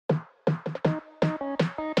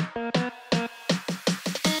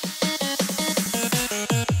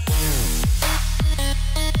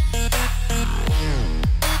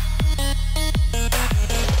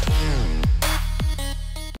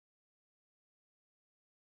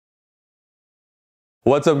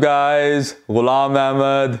What's up guys, Ghulam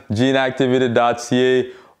Ahmed,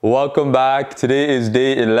 geneactivated.ca. Welcome back. Today is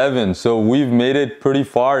day 11, so we've made it pretty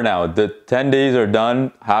far now. The 10 days are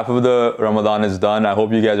done, half of the Ramadan is done. I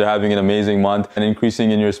hope you guys are having an amazing month and increasing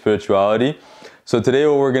in your spirituality. So today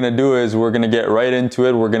what we're gonna do is we're gonna get right into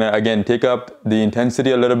it. We're gonna again take up the intensity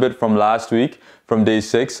a little bit from last week, from day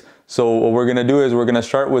 6. So what we're gonna do is we're gonna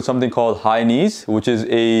start with something called high knees, which is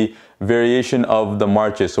a variation of the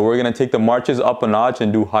marches. So we're gonna take the marches up a notch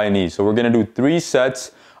and do high knees. So we're gonna do 3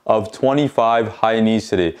 sets of 25 high knees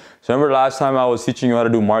today. So remember last time I was teaching you how to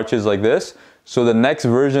do marches like this? So the next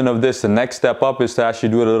version of this, the next step up, is to actually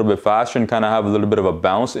do it a little bit faster and kind of have a little bit of a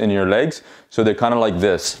bounce in your legs. So they're kind of like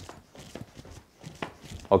this.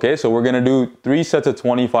 Okay, so we're gonna do 3 sets of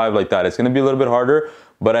 25 like that. It's gonna be a little bit harder,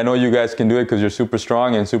 but I know you guys can do it because you're super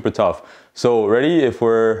strong and super tough. So ready? If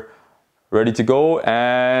we're ready to go,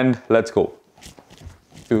 and let's go.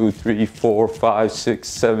 2, 3, 4, 5, 6,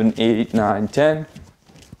 7, 8, 9, 10.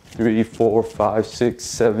 3, 4, 5, 6,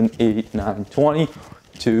 7, 8, 9, 20.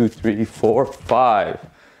 2, 3, 4, 5.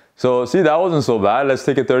 So see, that wasn't so bad. Let's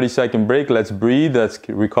take a 30-second break. Let's breathe. Let's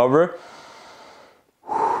recover.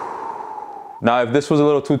 Now, if this was a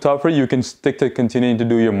little too tough for you, you can stick to continuing to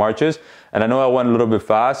do your marches. And I know I went a little bit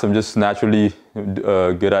fast. I'm just naturally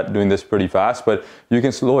good at doing this pretty fast, but you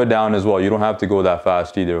can slow it down as well. You don't have to go that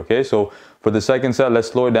fast either, okay? So for the second set, let's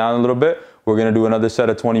slow it down a little bit. We're gonna do another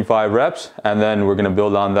set of 25 reps, and then we're gonna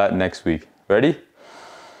build on that next week. Ready?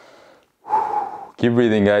 Keep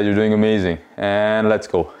breathing, guys. You're doing amazing. And let's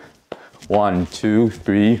go. 1, 2,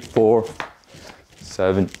 3, 4,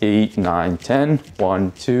 7, 8, 9, 10.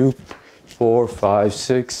 1, 2, 4, 5,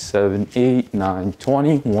 6, 7, 8, 9,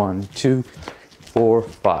 20. 1, 2, 4,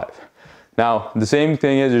 5. Now, the same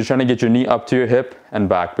thing is you're trying to get your knee up to your hip and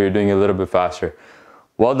back, but you're doing it a little bit faster.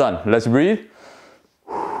 Well done. Let's breathe.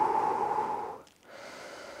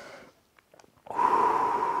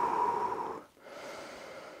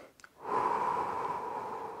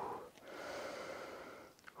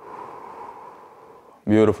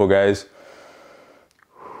 Beautiful, guys.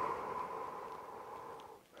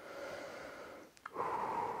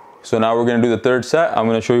 So now we're gonna do the third set. I'm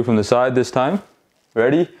gonna show you from the side this time.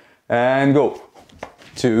 Ready? And go.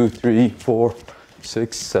 2, 3, 4,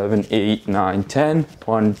 6, 7, 8, 9, 10.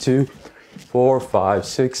 1, 2, 4, 5,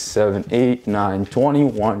 6, 7, 8, 9, 20.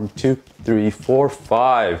 1, 2, 3, 4,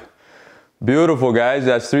 5. Beautiful, guys.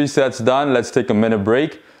 That's 3 sets done. Let's take a minute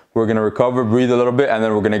break. We're gonna recover, breathe a little bit, and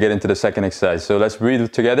then we're gonna get into the second exercise. So let's breathe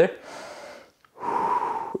together.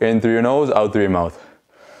 In through your nose, out through your mouth.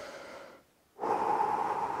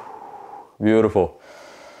 Beautiful.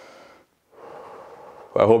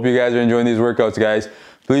 I hope you guys are enjoying these workouts, guys.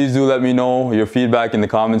 Please do let me know your feedback in the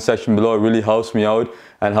comment section below. It really helps me out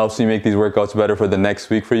and helps me make these workouts better for the next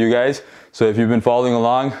week for you guys. So if you've been following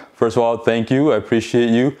along, first of all, thank you. I appreciate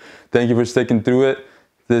you. Thank you for sticking through it.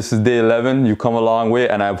 This is day 11. You come a long way,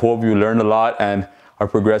 and I hope you learned a lot and are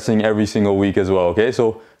progressing every single week as well, okay?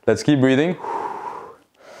 So let's keep breathing.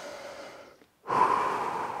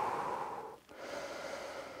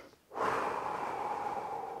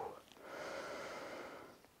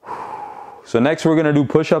 So next we're gonna do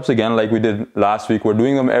push-ups again like we did last week. We're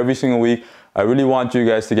doing them every single week. I really want you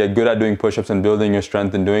guys to get good at doing push-ups and building your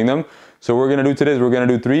strength in doing them. So what we're gonna do today is we're gonna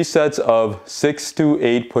do 3 sets of 6 to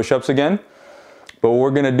 8 push-ups again. But what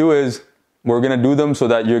we're gonna do is we're gonna do them so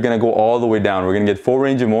that you're gonna go all the way down. We're gonna get full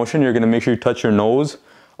range of motion. You're gonna make sure you touch your nose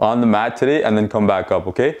on the mat today and then come back up,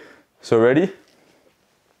 okay? So ready?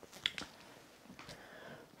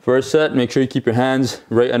 First set, make sure you keep your hands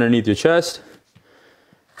right underneath your chest.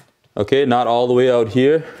 Okay, not all the way out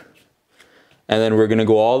here. And then we're gonna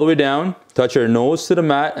go all the way down, touch our nose to the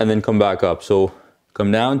mat, and then come back up. So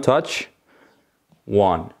come down, touch.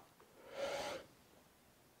 1.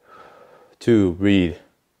 2, breathe.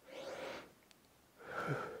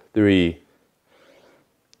 3.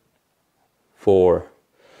 4.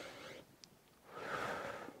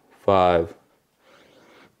 5.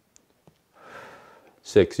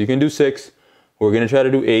 6. You can do 6. We're gonna try to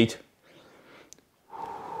do 8.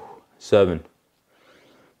 7.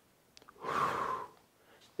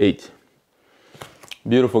 8.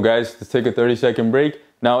 Beautiful, guys. Let's take a 30-second break.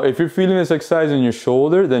 Now, if you're feeling this exercise in your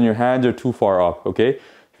shoulder, then your hands are too far up, okay?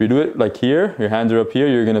 If you do it like here, your hands are up here,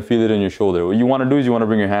 you're gonna feel it in your shoulder. What you wanna do is you wanna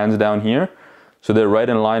bring your hands down here, so they're right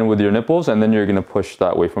in line with your nipples, and then you're gonna push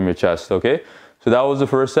that way from your chest, okay? So that was the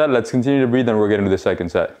first set. Let's continue to breathe, and we're getting to the second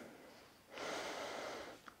set.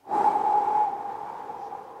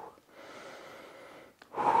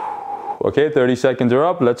 Okay, 30 seconds are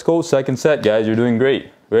up. Let's go. Second set, guys. You're doing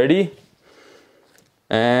great. Ready?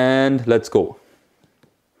 And let's go.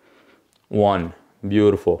 1,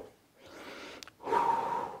 Beautiful.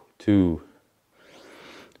 2,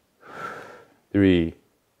 3,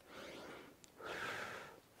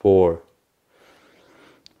 4,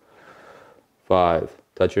 5.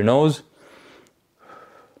 Touch your nose.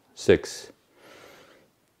 6,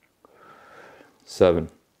 7,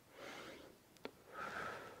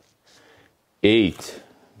 8.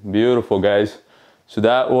 Beautiful, guys. So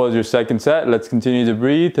that was your second set. Let's continue to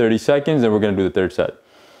breathe. 30 seconds, and we're going to do the third set.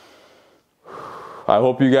 I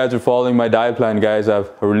hope you guys are following my diet plan, guys.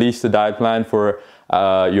 I've released the diet plan for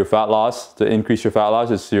your fat loss, to increase your fat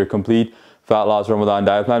loss. It's your complete fat loss Ramadan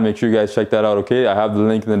diet plan. Make sure you guys check that out, okay? I have the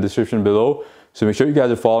link in the description below. So make sure you guys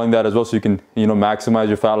are following that as well so you can, maximize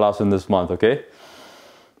your fat loss in this month, okay?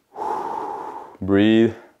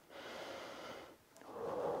 Breathe.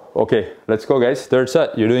 Okay, let's go, guys. Third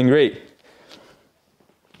set. You're doing great.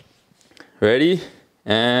 Ready?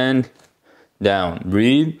 And down.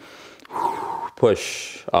 Breathe.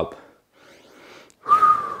 Push up.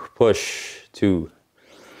 Push. 2,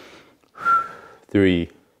 3,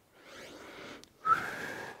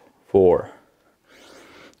 4,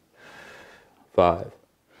 5,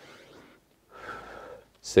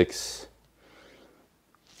 6,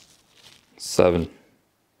 7,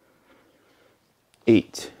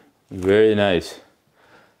 8. Very nice.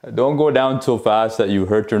 Don't go down so fast that you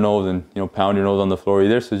hurt your nose and pound your nose on the floor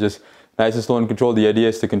either. So just nice and slow and control. The idea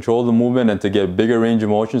is to control the movement and to get a bigger range of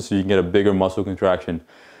motion so you can get a bigger muscle contraction.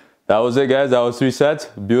 That was it, guys. That was 3 sets.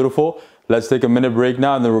 Beautiful. Let's take a minute break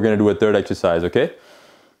now, and then we're going to do a third exercise, okay?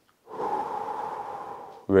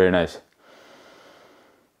 Very nice.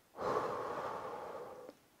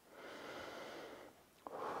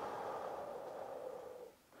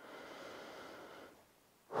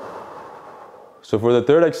 So for the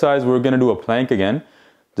third exercise, we're going to do a plank again,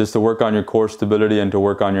 just to work on your core stability and to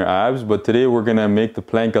work on your abs. But today we're going to make the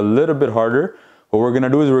plank a little bit harder. What we're going to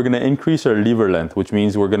do is we're going to increase our lever length, which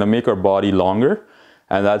means we're going to make our body longer,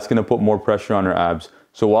 and that's going to put more pressure on our abs.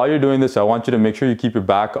 So while you're doing this, I want you to make sure you keep your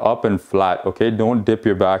back up and flat, okay? Don't dip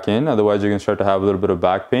your back in, otherwise you're going to start to have a little bit of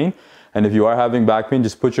back pain. And if you are having back pain,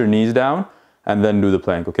 just put your knees down and then do the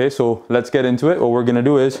plank, okay? So let's get into it. What we're going to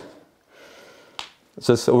do is,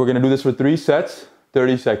 we're going to do this for 3 sets,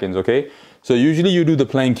 30 seconds, okay? So usually you do the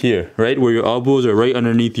plank here, right? Where your elbows are right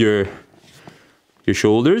underneath your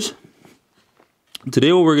shoulders.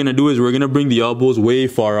 Today what we're going to do is we're going to bring the elbows way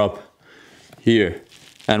far up here.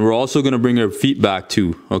 And we're also going to bring our feet back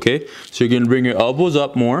too, okay? So you're going to bring your elbows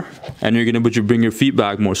up more, and you're going to bring your feet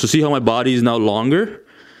back more. So see how my body is now longer?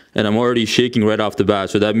 And I'm already shaking right off the bat,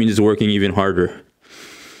 so that means it's working even harder.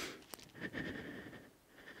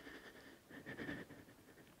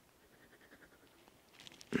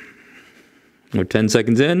 We're 10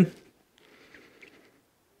 seconds in.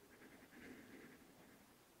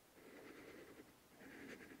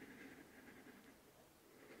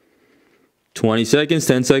 20 seconds,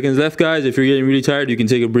 10 seconds left, guys. If you're getting really tired, you can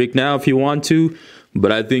take a break now if you want to,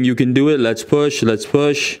 but I think you can do it. Let's push, let's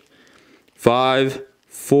push. 5,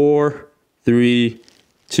 4, 3,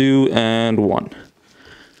 2, and 1.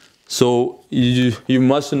 So you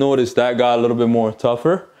must notice that got a little bit more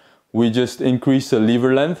tougher. We just increased the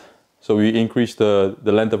lever length, so we increased the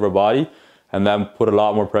length of our body, and that put a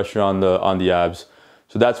lot more pressure on the abs.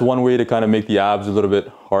 So that's one way to kind of make the abs a little bit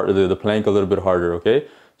harder, the plank a little bit harder, okay?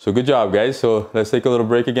 So good job, guys. So let's take a little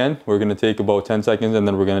break again. We're going to take about 10 seconds, and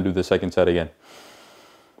then we're going to do the second set again.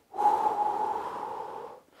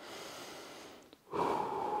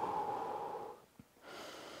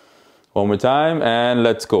 One more time, and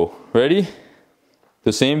let's go. Ready?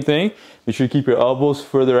 The same thing. You should keep your elbows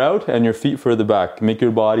further out and your feet further back. Make your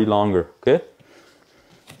body longer, okay?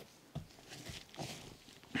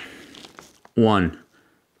 1,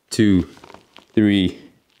 2, 3,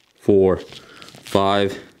 4,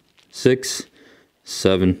 5, 6,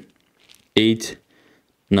 7, 8,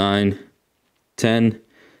 9, 10,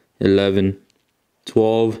 11,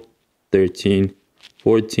 12, 13,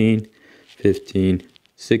 14, 15,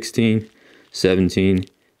 16, 17,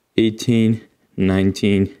 18,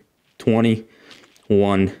 19, 20,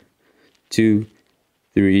 1, 2,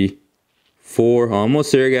 3, 4.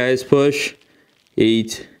 Almost there, guys. Push.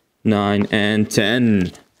 8, 9, and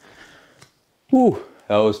 10. Whew,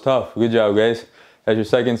 that was tough. Good job, guys. That's your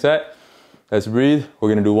second set. Let's breathe. We're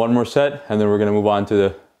going to do one more set, and then we're going to move on to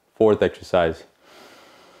the fourth exercise.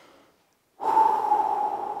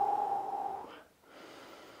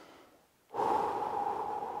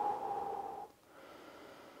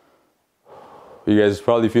 You guys are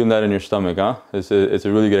probably feeling that in your stomach, huh? It's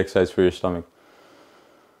a really good exercise for your stomach.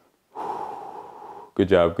 Good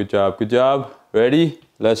job, good job, good job. Ready?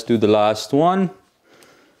 Let's do the last one.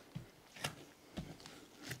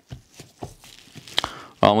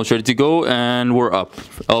 Almost ready to go, and we're up.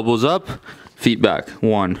 Elbows up, feet back.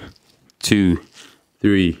 1, 2,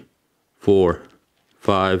 3, 4,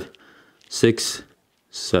 5, 6,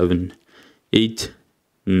 7, 8,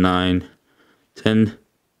 9, 10,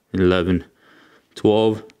 11,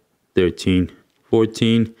 12, 13,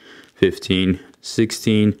 14, 15,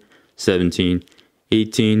 16, 17,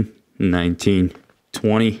 18, 19,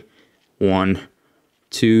 20, 1,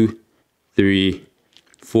 2, 3,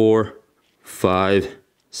 4, 5,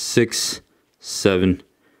 6, 7,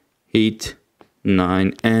 8,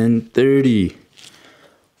 9, and 30.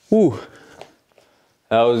 Whew.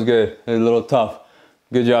 That was good. A little tough.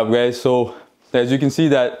 Good job, guys. So as you can see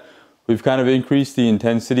that we've kind of increased the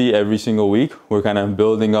intensity every single week. We're kind of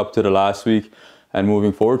building up to the last week and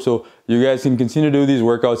moving forward. So you guys can continue to do these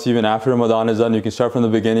workouts even after Ramadan is done. You can start from the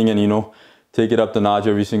beginning and, you know, take it up the notch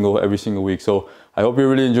every single week. So I hope you're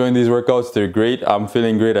really enjoying these workouts. They're great. I'm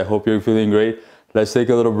feeling great. I hope you're feeling great. Let's take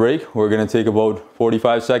a little break. We're going to take about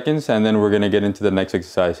 45 seconds and then we're going to get into the next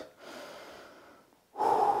exercise.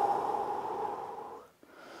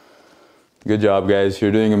 Good job, guys.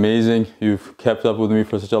 You're doing amazing. You've kept up with me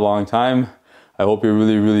for such a long time. I hope you're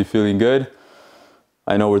really, really feeling good.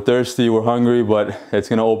 I know we're thirsty, we're hungry, but it's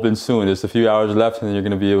going to open soon. Just a few hours left and then you're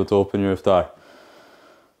going to be able to open your iftar.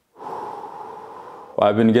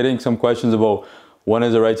 I've been getting some questions about when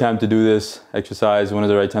is the right time to do this exercise, when is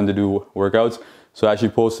the right time to do workouts. So I actually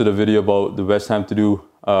posted a video about the best time to do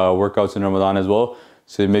workouts in Ramadan as well.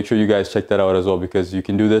 So make sure you guys check that out as well, because you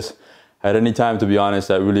can do this at any time, to be honest,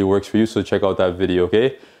 that really works for you. So check out that video,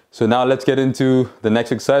 okay? So now let's get into the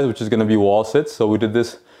next exercise, which is gonna be wall sits. So we did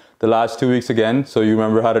this the last 2 weeks again, so you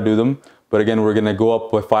remember how to do them. But again, we're gonna go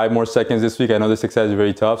up by 5 more seconds this week. I know this exercise is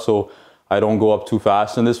very tough, so I don't go up too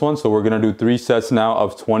fast in this one. So we're gonna do 3 sets now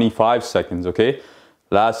of 25 seconds, okay?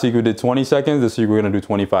 Last week we did 20 seconds, this week we're gonna do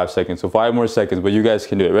 25 seconds. So 5 more seconds, but you guys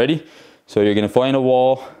can do it. Ready? So you're gonna find a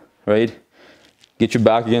wall, right? Get your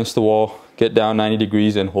back against the wall, get down 90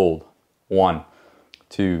 degrees and hold. 1,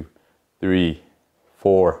 2, 3,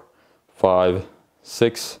 4, 5,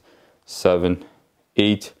 6, 7,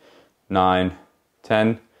 8, 9,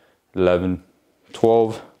 10, 11,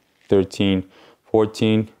 12, 13,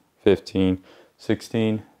 14, 15,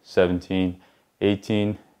 16, 17,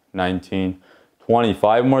 18, 19, 20.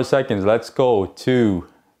 5 more seconds. Let's go. 2,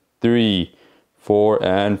 3, 4,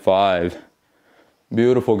 and 5.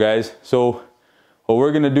 Beautiful, guys. So what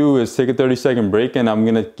we're going to do is take a 30-second break, and I'm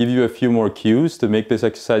going to give you a few more cues to make this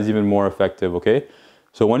exercise even more effective, okay?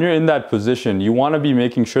 So when you're in that position, you want to be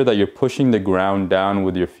making sure that you're pushing the ground down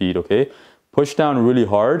with your feet, okay? Push down really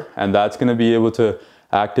hard, and that's going to be able to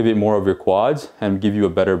activate more of your quads and give you a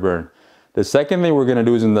better burn. The second thing we're going to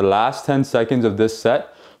do is in the last 10 seconds of this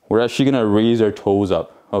set, we're actually going to raise our toes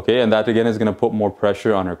up, okay? And that again is going to put more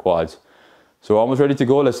pressure on our quads. So we're almost ready to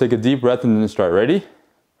go. Let's take a deep breath and then start. Ready?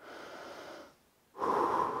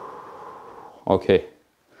 Okay.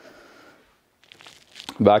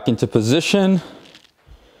 Back into position.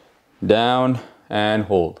 Down and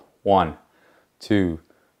hold. 1, 2,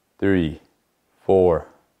 3, 4,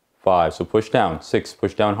 5. So push down. 6,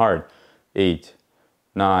 push down hard. 8,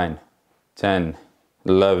 9, 10,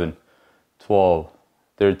 11, 12,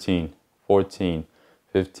 13, 14,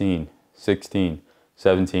 15, 16,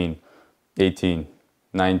 17, 18,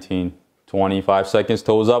 19, 20. 5 seconds.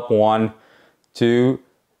 Toes up. 1, 2,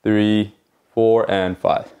 3, 4, and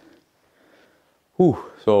 5. Whew.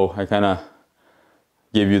 So I kind of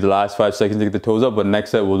gave you the last 5 seconds to get the toes up, but next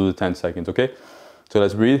set we'll do the 10 seconds, okay? So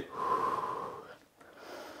let's breathe.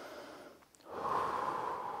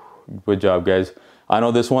 Good job, guys. I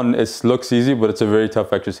know this one looks easy, but it's a very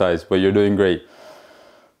tough exercise, but you're doing great.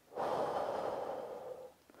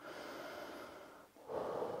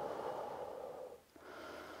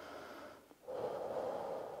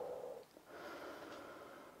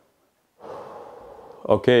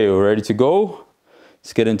 Okay, we're ready to go.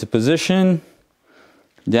 Let's get into position.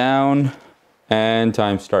 Down, and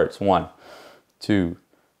time starts. 1, 2,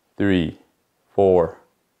 3, 4,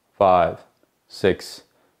 5, 6,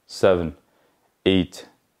 7, 8,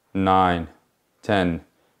 9, 10,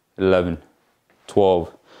 11,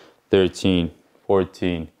 12, 13,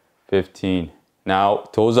 14, 15. Now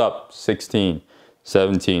toes up. 16,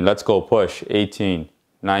 17. Let's go. Push. 18,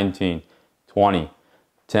 19, 20,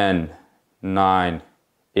 10, 9,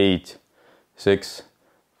 8, 6,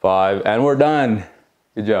 5, and we're done.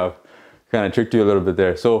 Good job. Kind of tricked you a little bit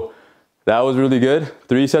there. So that was really good.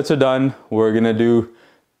 3 sets are done. We're gonna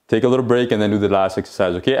take a little break and then do the last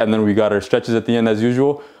exercise, okay? And then we got our stretches at the end as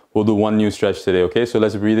usual. We'll do 1 new stretch today, okay? So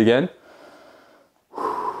let's breathe again.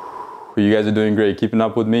 You guys are doing great. Keeping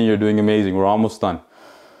up with me, you're doing amazing. We're almost done.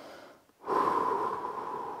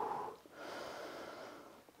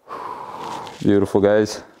 Beautiful,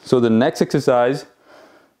 guys. So the next exercise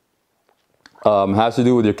has to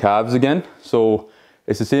do with your calves again. So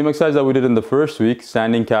it's the same exercise that we did in the first week,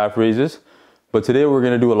 standing calf raises. But today we're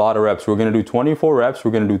going to do a lot of reps. We're going to do 24 reps.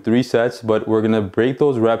 We're going to do 3 sets, but we're going to break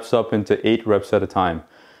those reps up into 8 reps at a time.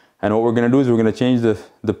 And what we're going to do is we're going to change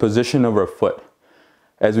the position of our foot.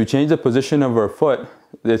 As we change the position of our foot,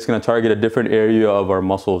 it's going to target a different area of our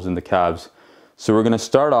muscles in the calves. So we're going to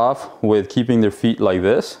start off with keeping their feet like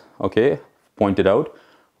this, okay, pointed out.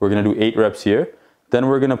 We're going to do 8 reps here. Then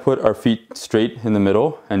we're going to put our feet straight in the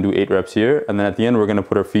middle and do 8 reps here. And then at the end, we're going to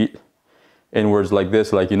put our feet inwards like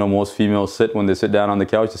this, like, you know, most females sit when they sit down on the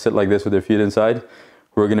couch, they sit like this with their feet inside.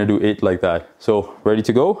 We're going to do 8 like that. So ready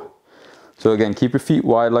to go? So again, keep your feet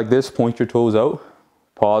wide like this, point your toes out,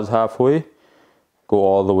 pause halfway, go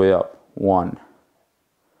all the way up. 1,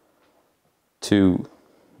 2,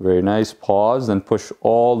 very nice, pause, then push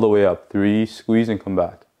all the way up. 3, squeeze and come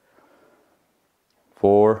back.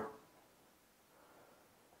 4,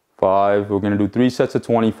 5, we're going to do 3 sets of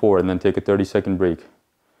 24 and then take a 30-second break.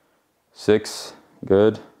 6,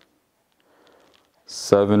 good.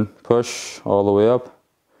 7, push all the way up.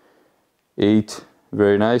 8,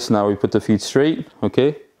 very nice. Now we put the feet straight,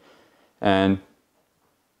 okay? And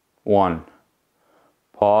 1,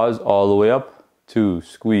 pause all the way up. 2,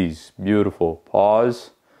 squeeze, beautiful. Pause,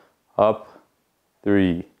 up.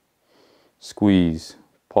 3, squeeze,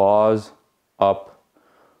 pause, up.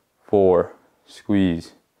 4,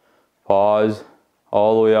 squeeze, pause,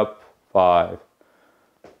 all the way up. 5,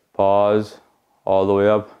 pause, all the way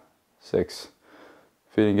up. 6,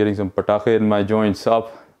 feeling getting some patake in my joints,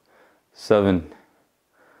 up. 7,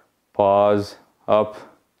 pause, up.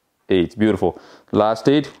 8, beautiful. Last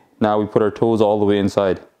 8, now we put our toes all the way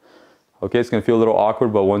inside. Okay, it's gonna feel a little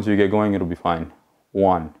awkward, but once you get going, it'll be fine.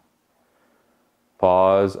 1,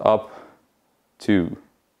 pause, up. 2,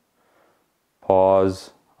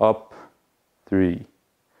 pause, up. 3,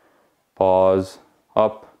 pause,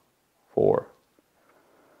 up. 4,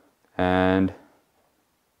 and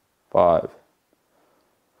 5,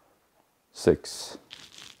 6,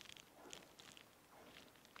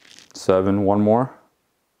 7, one more.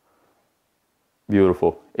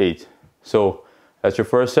 Beautiful. 8. So that's your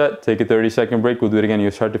first set. Take a 30-second break. We'll do it again.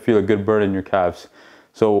 You'll start to feel a good burn in your calves.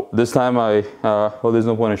 So this time well, there's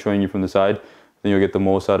no point in showing you from the side. Then you'll get the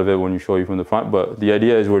most out of it when you show you from the front. But the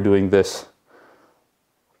idea is we're doing this.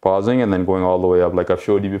 Pausing and then going all the way up. Like I've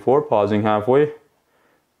showed you before, pausing halfway,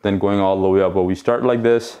 then going all the way up. But we start like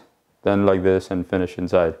this, then like this, and finish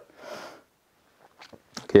inside.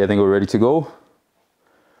 Okay, I think we're ready to go.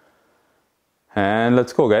 And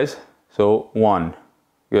let's go, guys. So 1,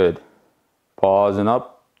 good. Pause and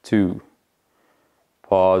up. 2,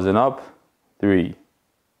 pause and up. 3,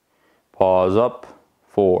 pause up.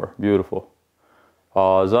 4, beautiful.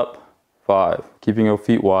 Pause up. 5, keeping your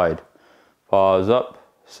feet wide. Pause up.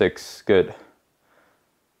 6, good.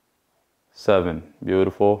 7,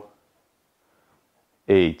 beautiful.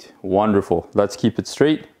 8, wonderful. Let's keep it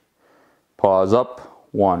straight. Pause up.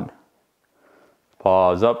 1,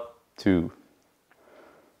 pause up. 2,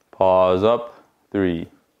 pause up. 3,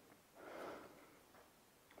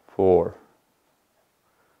 4,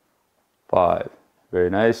 5, very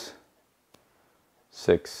nice.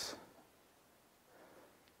 6,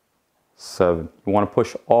 7, you want to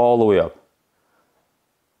push all the way up.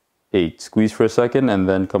 8, squeeze for a second and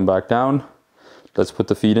then come back down. Let's put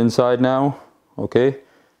the feet inside now, okay?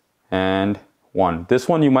 And 1. This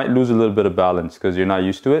one you might lose a little bit of balance because you're not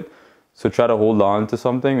used to it. So try to hold on to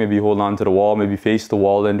something, maybe hold on to the wall, maybe face the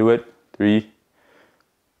wall into it. 3,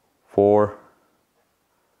 4,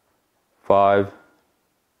 5,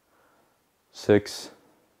 6,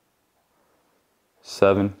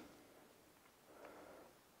 7.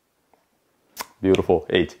 Beautiful.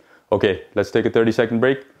 8. Okay, let's take a 30-second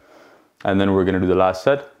break. And then we're going to do the last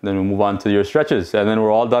set. Then we'll move on to your stretches. And then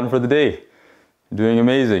we're all done for the day. Doing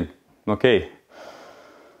amazing. Okay.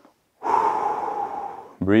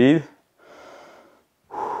 Breathe.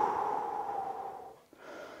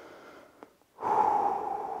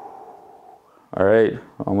 All right,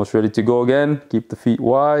 almost ready to go again. Keep the feet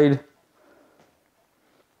wide.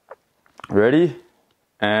 Ready?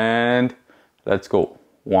 And let's go.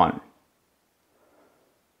 1,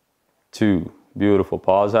 2, beautiful.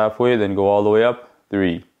 Pause halfway, then go all the way up.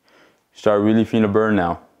 3, start really feeling a burn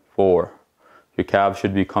now. 4, your calves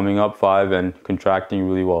should be coming up. 5, and contracting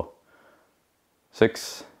really well.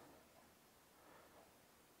 6,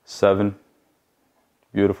 7,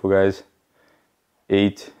 beautiful, guys.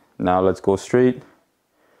 8, now let's go straight.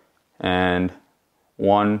 And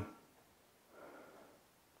 1,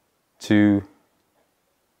 2,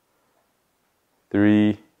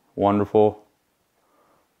 3, wonderful.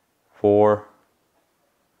 4,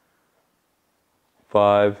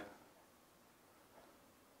 5,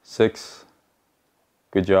 6,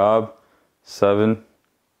 good job, 7,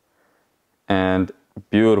 and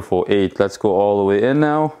beautiful, 8. Let's go all the way in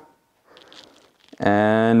now,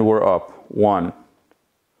 and we're up. 1,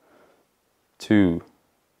 2,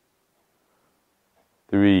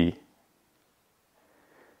 3,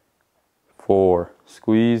 4,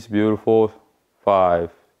 squeeze, beautiful, 5,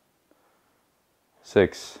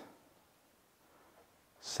 6,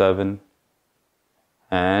 7,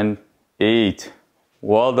 and 8.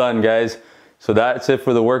 Well done, guys. So that's it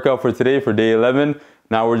for the workout for today, for day 11.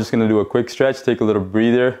 Now we're just gonna do a quick stretch, take a little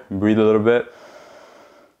breather, breathe a little bit.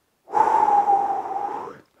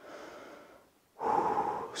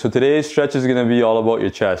 So today's stretch is gonna be all about your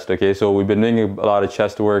chest, okay? So we've been doing a lot of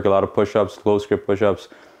chest work, a lot of push-ups, close grip push-ups.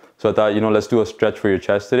 So I thought, let's do a stretch for your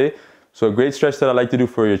chest today. So a great stretch that I like to do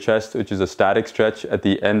for your chest, which is a static stretch at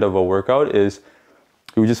the end of a workout, is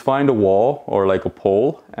you just find a wall or like a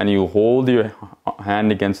pole and you hold your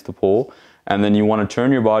hand against the pole, and then you wanna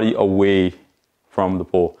turn your body away from the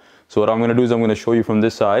pole. So what I'm gonna do is I'm gonna show you from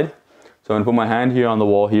this side. So I'm gonna put my hand here on the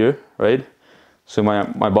wall here, right? So my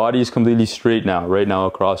body is completely straight now, right now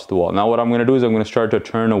across the wall. Now what I'm gonna do is I'm gonna start to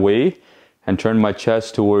turn away and turn my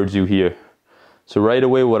chest towards you here. So right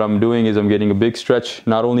away what I'm doing is I'm getting a big stretch,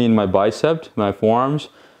 not only in my bicep, my forearms,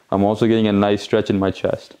 I'm also getting a nice stretch in my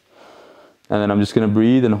chest. And then I'm just gonna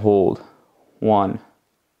breathe and hold. 1,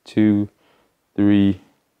 2, 3,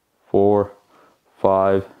 4,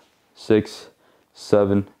 5, 6,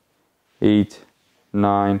 7, 8,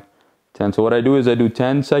 9, 10. So what I do is I do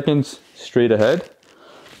 10 seconds straight ahead.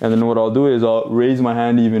 And then what I'll do is I'll raise my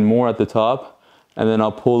hand even more at the top, and then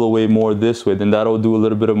I'll pull away more this way. Then that'll do a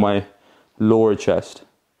little bit of my lower chest.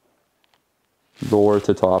 Lower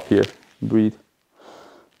to top here. Breathe.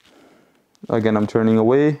 Again, I'm turning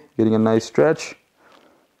away, getting a nice stretch.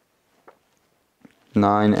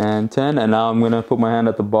 9 and 10. And now I'm gonna put my hand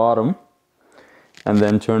at the bottom and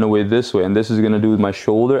then turn away this way. And this is gonna do with my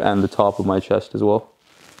shoulder and the top of my chest as well.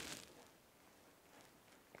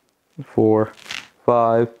 4,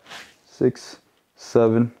 5, 6,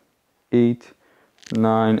 7, 8,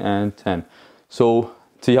 9, and 10. So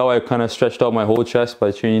see how I kind of stretched out my whole chest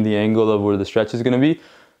by changing the angle of where the stretch is going to be?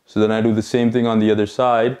 So then I do the same thing on the other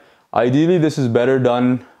side. Ideally, this is better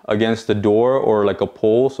done against the door or like a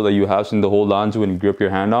pole so that you have something to hold on to and grip your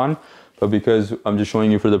hand on. But because I'm just showing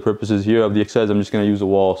you for the purposes here of the exercise, I'm just going to use a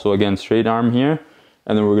wall. So again, straight arm here,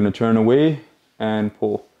 and then we're going to turn away and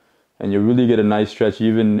pull. And you really get a nice stretch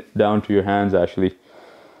even down to your hands actually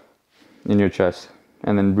in your chest.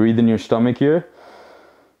 And then breathe in your stomach here.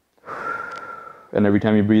 And every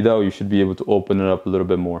time you breathe out, you should be able to open it up a little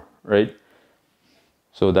bit more, right?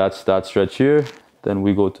 So that's that stretch here. Then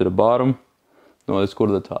we go to the bottom. No, let's go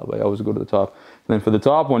to the top. I always go to the top. And then for the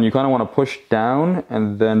top one, you kind of want to push down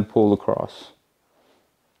and then pull across.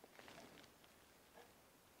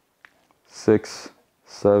 6,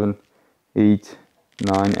 7, 8,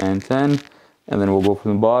 9, and 10. And then we'll go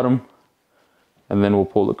from the bottom and then we'll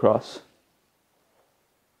pull across.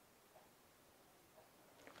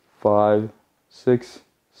 5, 6,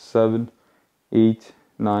 7, 8,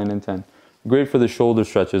 9, and 10. Great for the shoulder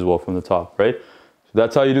stretch as well from the top, right? So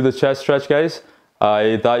that's how you do the chest stretch, guys.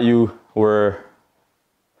 I thought you were...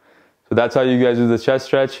 So that's how you guys do the chest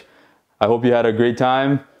stretch. I hope you had a great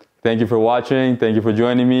time. Thank you for watching. Thank you for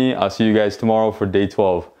joining me. I'll see you guys tomorrow for day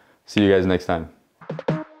 12. See you guys next time.